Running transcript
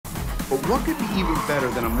But what could be even better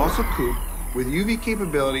than a muscle coupe with UV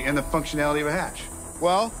capability and the functionality of a hatch?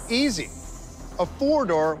 Well, easy. A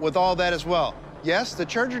 4-door with all that as well. Yes, the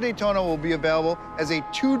Charger Daytona will be available as a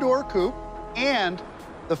 2-door coupe and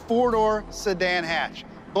the 4-door sedan hatch,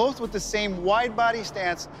 both with the same wide body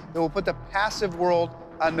stance that will put the passive world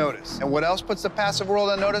on notice. And what else puts the passive world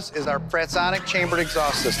on notice is our Fratsonic chambered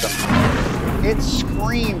exhaust system. It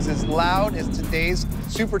screams as loud as today's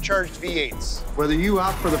supercharged V8s. Whether you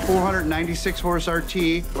opt for the 496 horse RT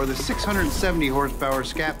or the 670 horsepower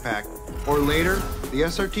Scat Pack, or later, the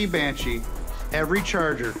SRT Banshee, every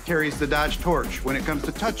Charger carries the Dodge torch when it comes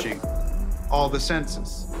to touching all the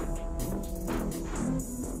senses.